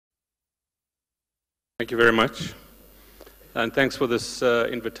Thank you very much. And thanks for this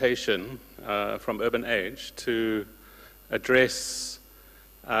invitation from Urban Age to address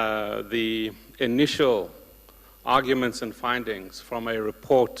the initial arguments and findings from a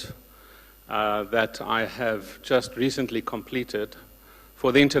report that I have just recently completed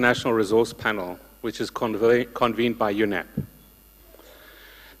for the International Resource Panel, which is convened by UNEP.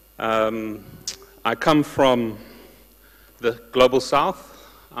 I come from the Global South.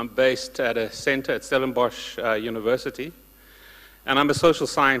 I'm based at a center at Stellenbosch University, and I'm a social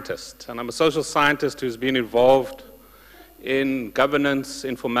scientist. And I'm a social scientist who's been involved in governance,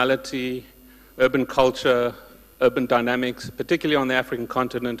 informality, urban culture, urban dynamics, particularly on the African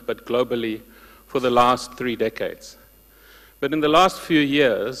continent, but globally, for the last 3 decades. But in the last few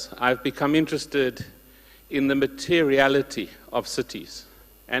years, I've become interested in the materiality of cities,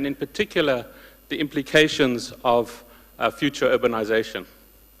 and in particular, the implications of future urbanization.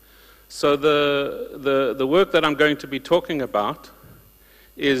 So the work that I'm going to be talking about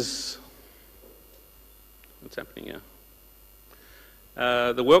is, what's happening here?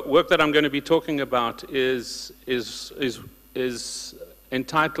 The work that I'm going to be talking about is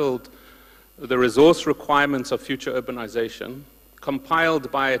entitled The Resource Requirements of Future Urbanization,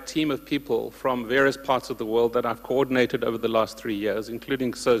 compiled by a team of people from various parts of the world that I've coordinated over the last 3 years,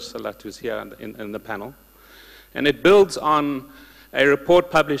 including Serge Salat, who's here in the panel. And it builds on a report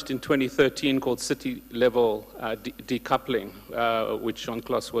published in 2013 called City Level Decoupling, which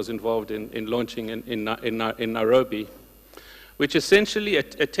Jean-Claude was involved in launching in Nairobi, which essentially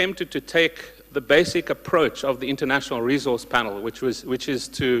attempted to take the basic approach of the International Resource Panel, which is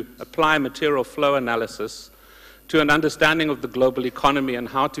to apply material flow analysis to an understanding of the global economy and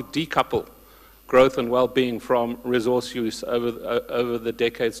how to decouple growth and well-being from resource use over the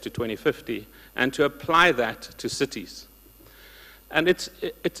decades to 2050, and to apply that to cities. And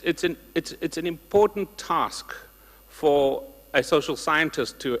it's an important task for a social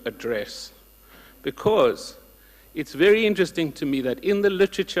scientist to address, because it's very interesting to me that in the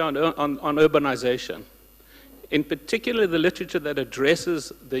literature on urbanization, in particular the literature that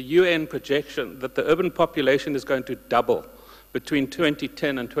addresses the UN projection that the urban population is going to double between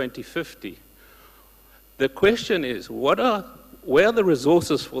 2010 and 2050, the question is, where are the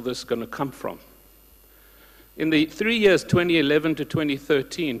resources for this going to come from? In the 3 years, 2011 to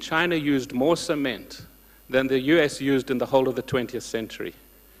 2013, China used more cement than the US used in the whole of the 20th century.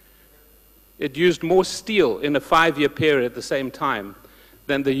 It used more steel in a 5-year period at the same time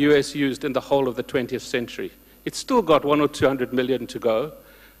than the US used in the whole of the 20th century. It's still got 100 or 200 million to go.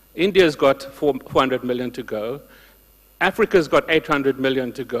 India's got 400 million to go. Africa's got 800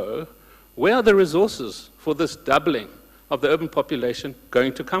 million to go. Where are the resources for this doubling of the urban population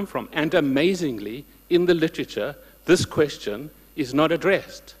going to come from? And amazingly, in the literature, this question is not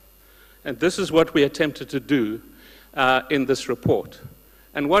addressed. And this is what we attempted to do in this report.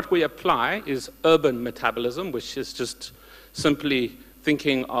 And what we apply is urban metabolism, which is just simply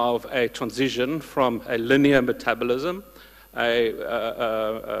thinking of a transition from a linear metabolism, a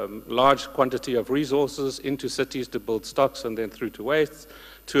large quantity of resources into cities to build stocks and then through to waste,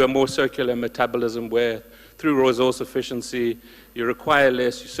 to a more circular metabolism where through resource efficiency you require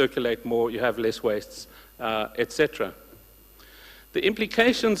less, you circulate more, you have less wastes, etc. The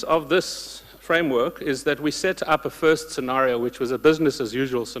implications of this framework is that we set up a first scenario, which was a business as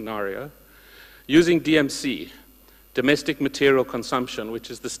usual scenario, using DMC, domestic material consumption,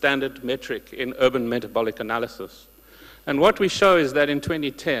 which is the standard metric in urban metabolic analysis. And what we show is that in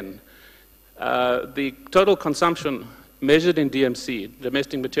 2010, the total consumption measured in DMC,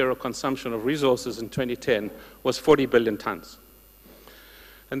 domestic material consumption of resources in 2010, was 40 billion tons.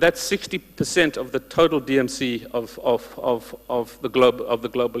 And that's 60% of the total DMC of the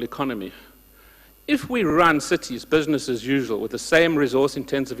global economy. If we run cities business as usual with the same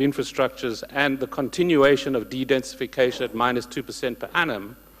resource-intensive infrastructures and the continuation of de-densification at -2% per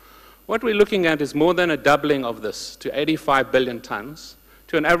annum, what we're looking at is more than a doubling of this to 85 billion tons,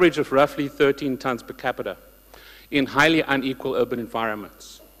 to an average of roughly 13 tons per capita in highly unequal urban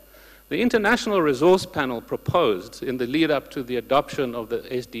environments. The International Resource Panel proposed, in the lead-up to the adoption of the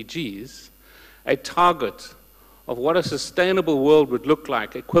SDGs, a target of what a sustainable world would look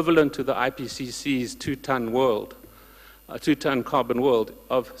like, equivalent to the IPCC's 2-ton world, 2-ton carbon world,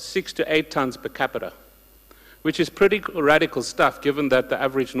 of 6 to 8 tons per capita, which is pretty radical stuff, given that the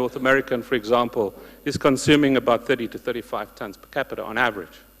average North American, for example, is consuming about 30 to 35 tons per capita on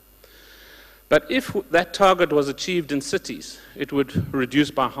average. But if that target was achieved in cities, it would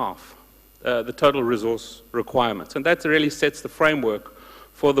reduce by half the total resource requirements. And that really sets the framework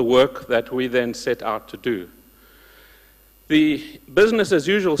for the work that we then set out to do. The business as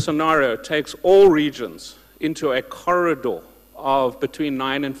usual scenario takes all regions into a corridor of between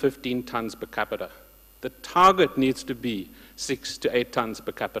 9 and 15 tons per capita. The target needs to be 6 to 8 tons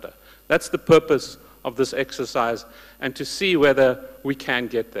per capita. That's the purpose of this exercise, and to see whether we can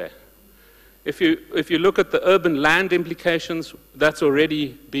get there. If you look at the urban land implications, that's already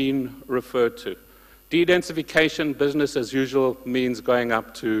been referred to. De-densification, business as usual, means going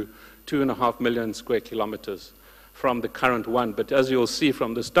up to 2.5 million square kilometers from the current one. But as you'll see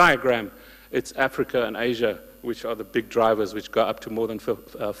from this diagram, it's Africa and Asia which are the big drivers, which go up to more than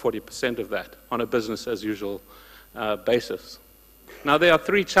 40% of that on a business as usual basis. Now, there are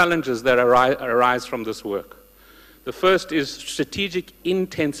 3 challenges that arise from this work. The first is strategic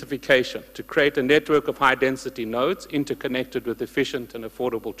intensification, to create a network of high-density nodes interconnected with efficient and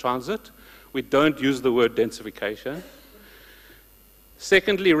affordable transit. We don't use the word densification.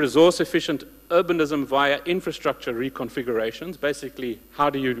 Secondly, resource-efficient urbanism via infrastructure reconfigurations. Basically, how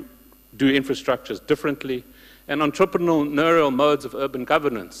do you do infrastructures differently? And entrepreneurial modes of urban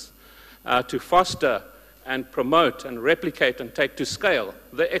governance to foster and promote and replicate and take to scale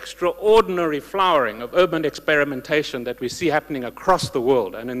the extraordinary flowering of urban experimentation that we see happening across the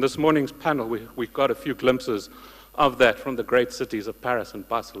world. And in this morning's panel, we've got a few glimpses of that from the great cities of Paris and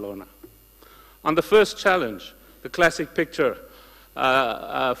Barcelona. On the first challenge, the classic picture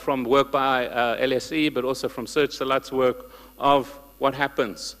from work by LSE, but also from Serge Salat's work of what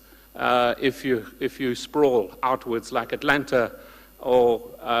happens if you sprawl outwards like Atlanta, or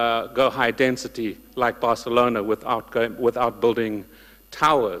go high density like Barcelona without building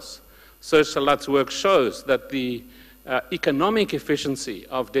towers. Serge Salat's work shows that the economic efficiency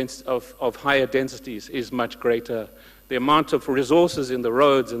of higher densities is much greater. The amount of resources in the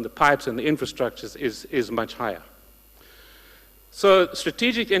roads and the pipes and the infrastructures is much higher. So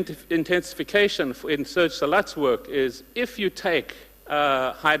strategic intensification in Serge Salat's work is, if you take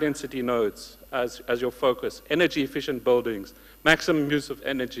high density nodes as your focus, energy efficient buildings, maximum use of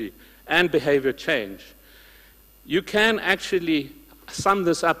energy, and behavior change, you can actually sum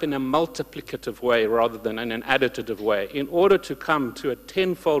this up in a multiplicative way rather than in an additive way in order to come to a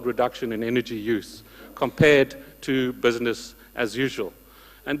 10-fold reduction in energy use compared to business as usual.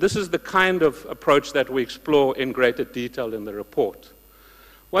 And this is the kind of approach that we explore in greater detail in the report.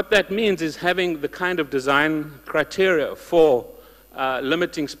 What that means is having the kind of design criteria for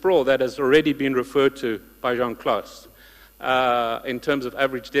limiting sprawl that has already been referred to by Jean-Claude. In terms of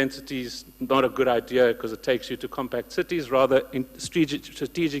average densities, not a good idea because it takes you to compact cities, rather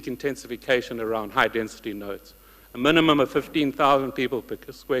strategic intensification around high-density nodes. A minimum of 15,000 people per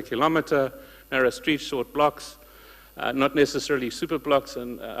square kilometer, narrow streets, short blocks, not necessarily super blocks,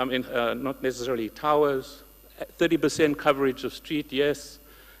 and not necessarily towers, 30% coverage of street, yes,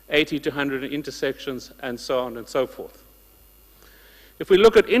 80 to 100 intersections, and so on and so forth. If we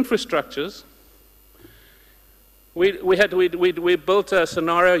look at infrastructures, we built a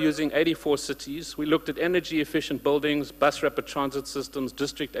scenario using 84 cities. We looked at energy-efficient buildings, bus rapid transit systems,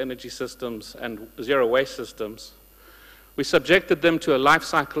 district energy systems, and zero waste systems. We subjected them to a life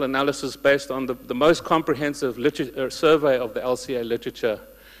cycle analysis based on the most comprehensive survey of the LCA literature,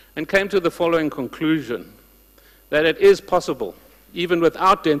 and came to the following conclusion, that it is possible, even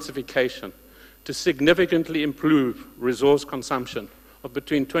without densification, to significantly improve resource consumption of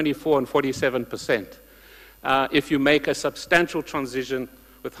between 24 and 47%. If you make a substantial transition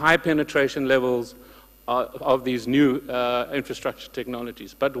with high penetration levels of these new infrastructure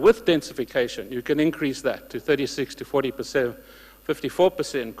technologies. But with densification, you can increase that to 36 to 40%,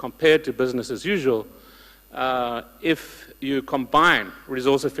 54% compared to business as usual if you combine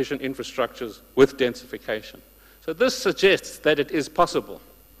resource-efficient infrastructures with densification. So this suggests that it is possible.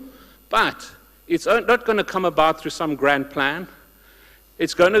 But it's not going to come about through some grand plan.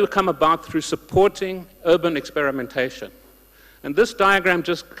 It's going to come about through supporting urban experimentation. And this diagram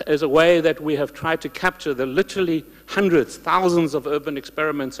just is a way that we have tried to capture the literally hundreds, thousands of urban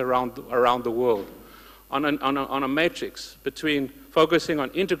experiments around the world on a matrix between focusing on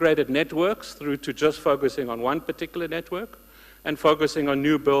integrated networks through to just focusing on one particular network and focusing on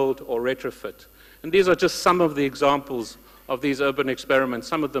new build or retrofit. And these are just some of the examples of these urban experiments,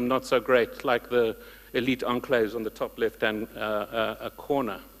 some of them not so great, like the elite enclaves on the top left-hand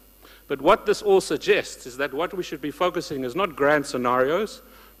corner. But what this all suggests is that what we should be focusing is not grand scenarios,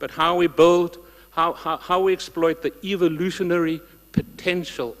 but how we build, how we exploit the evolutionary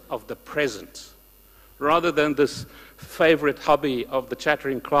potential of the present, rather than this favorite hobby of the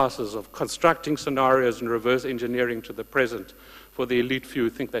chattering classes of constructing scenarios and reverse engineering to the present for the elite few who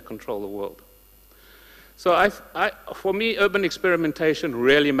think they control the world. So for me, urban experimentation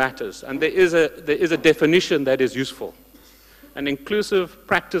really matters, and there is a definition that is useful. an inclusive,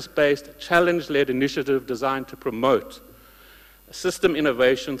 practice-based, challenge-led initiative designed to promote system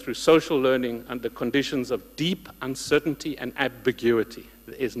innovation through social learning under conditions of deep uncertainty and ambiguity.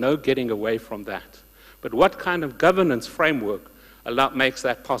 There is no getting away from that. But what kind of governance framework makes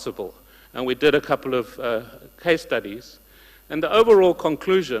that possible? And we did a couple of case studies. And the overall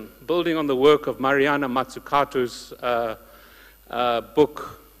conclusion, building on the work of Mariana Mazzucato's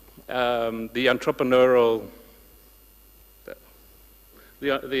book, The Entrepreneurial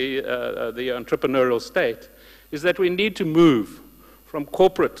State, is that we need to move from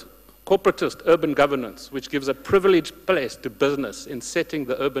corporatist urban governance, which gives a privileged place to business in setting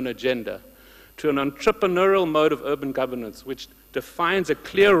the urban agenda, to an entrepreneurial mode of urban governance, which defines a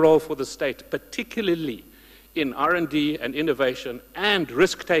clear role for the state, particularly in R&D and innovation and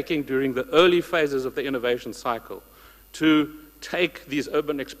risk-taking during the early phases of the innovation cycle, to take these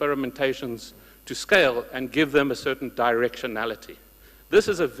urban experimentations to scale and give them a certain directionality. This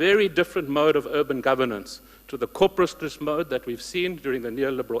is a very different mode of urban governance to the corporatist mode that we've seen during the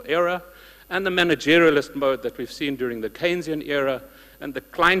neoliberal era and the managerialist mode that we've seen during the Keynesian era and the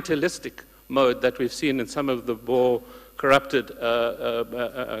clientelistic mode that we've seen in some of the more corrupted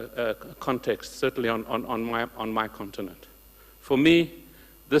contexts, certainly on my continent. For me,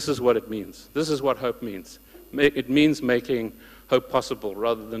 this is what it means. This is what hope means. It means making hope possible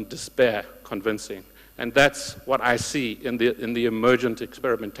rather than despair convincing. And that's what I see in the emergent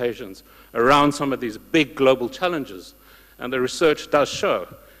experimentations around some of these big global challenges. And the research does show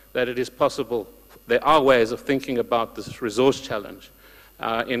that it is possible, there are ways of thinking about this resource challenge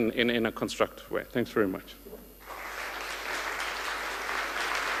in a constructive way. Thanks very much.